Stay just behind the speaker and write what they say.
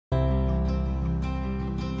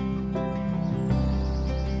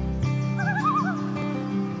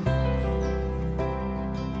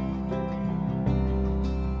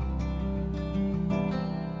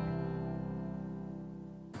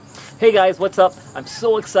Hey guys, what's up? I'm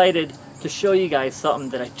so excited to show you guys something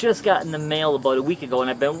that I just got in the mail about a week ago, and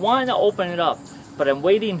I've been wanting to open it up, but I'm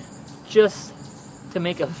waiting just to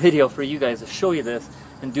make a video for you guys to show you this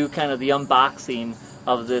and do kind of the unboxing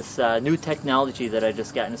of this new technology that I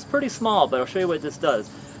just got. And it's pretty small, but I'll show you what this does.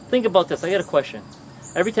 Think about this. I got a question.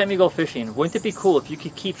 Every time you go fishing, wouldn't it be cool if you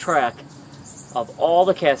could keep track of all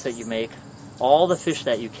the casts that you make, all the fish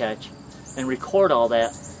that you catch, and record all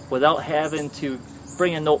that without having to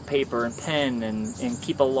bring a note paper and pen and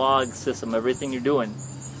keep a log system of everything you're doing?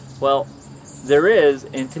 Well, there is,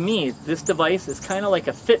 and to me, this device is kind of like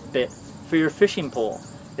a Fitbit for your fishing pole.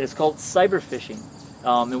 It's called cyber fishing.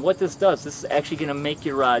 And what this does, this is actually going to make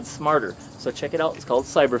your rod smarter. So check it out. It's called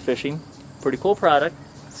cyber fishing. Pretty cool product.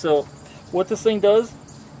 So what this thing does,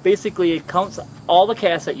 basically it counts all the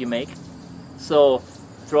casts that you make. So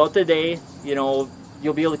throughout the day, you know,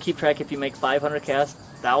 you'll be able to keep track if you make 500 casts,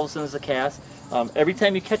 thousands of casts. Every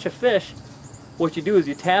time you catch a fish, what you do is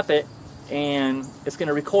you tap it, and it's going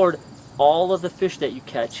to record all of the fish that you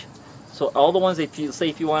catch. So all the ones that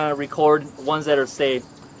if you want to record ones that are, say,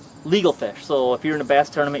 legal fish. So if you're in a bass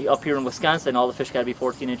tournament up here in Wisconsin, all the fish got to be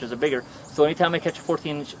 14 inches or bigger. So anytime I catch a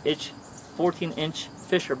 14-inch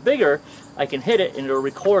fish or bigger, I can hit it and it'll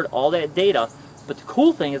record all that data. But the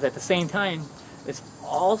cool thing is, at the same time, it's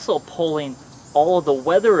also pulling all of the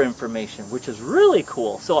weather information, which is really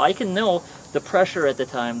cool. So I can know the pressure at the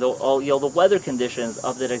time, the weather conditions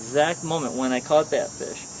of that exact moment when I caught that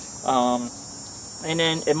fish. And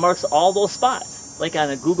then it marks all those spots, like on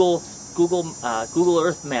a Google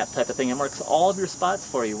Earth map type of thing. It marks all of your spots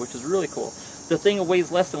for you, which is really cool. The thing weighs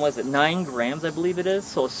less than, 9 grams, I believe it is.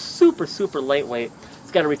 So it's super, super lightweight.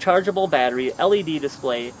 It's got a rechargeable battery, LED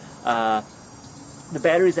display. The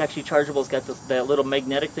battery is actually chargeable. It's got that little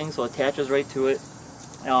magnetic thing, so it attaches right to it.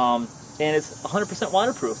 And it's 100%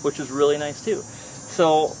 waterproof, which is really nice too.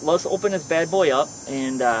 So let's open this bad boy up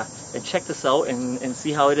and check this out and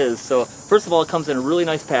see how it is. So first of all, it comes in a really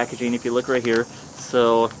nice packaging. If you look right here,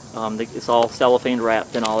 so it's all cellophane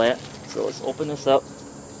wrapped and all that. So let's open this up.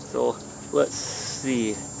 So let's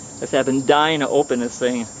see. I've been dying to open this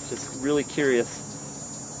thing. Just really curious.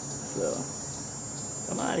 So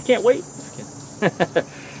come on, I can't wait.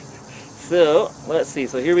 So let's see.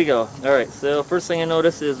 So here we go. All right. So first thing I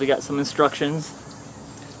notice is we got some instructions.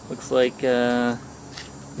 Looks like yep,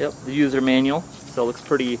 the user manual. So it looks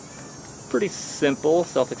pretty simple,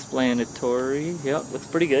 self-explanatory. Yep, looks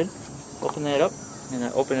pretty good. Open that up, and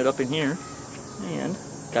I open it up in here, and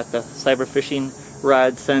got the cyber fishing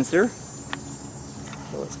rod sensor.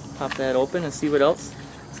 So let's pop that open and see what else.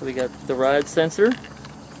 So we got the rod sensor.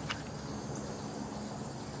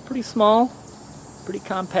 Pretty small, pretty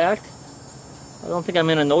compact. I don't think I'm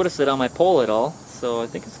gonna notice it on my pole at all. So I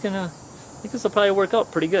think this will probably work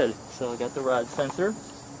out pretty good. So I got the rod sensor.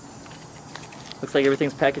 Looks like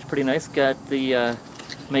everything's packaged pretty nice. Got the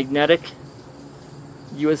magnetic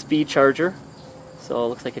USB charger. So it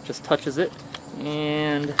looks like it just touches it.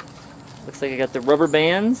 And looks like I got the rubber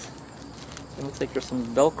bands. It looks like there's some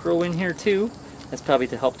Velcro in here too. That's probably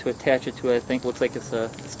to help to attach it to, I think. Looks like it's a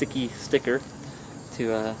sticky sticker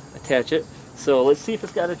to attach it. So let's see if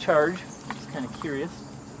it's got a charge. I'm just kind of curious.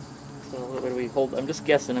 So what do we hold? I'm just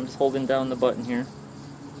guessing. I'm just holding down the button here.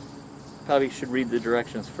 Probably should read the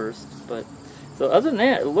directions first. But so other than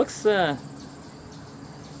that, it looks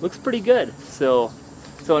pretty good. So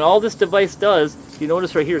and all this device does, you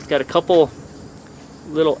notice right here, it's got a couple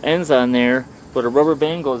little ends on there where the rubber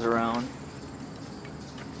band goes around.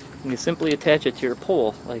 And you simply attach it to your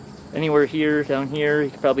pole, like anywhere here, down here.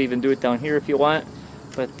 You could probably even do it down here if you want.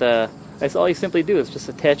 But that's all you simply do, is just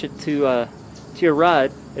attach it to your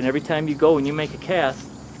rod, and every time you go and you make a cast,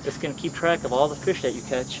 it's going to keep track of all the fish that you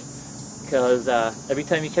catch. Because every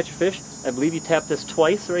time you catch a fish, I believe you tap this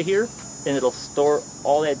twice right here, and it'll store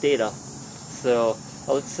all that data. So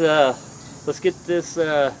let's get this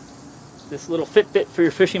this little Fitbit for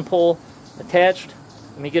your fishing pole attached.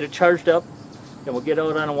 Let me get it charged up, and we'll get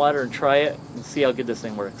out on the water and try it and see how good this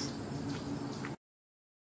thing works.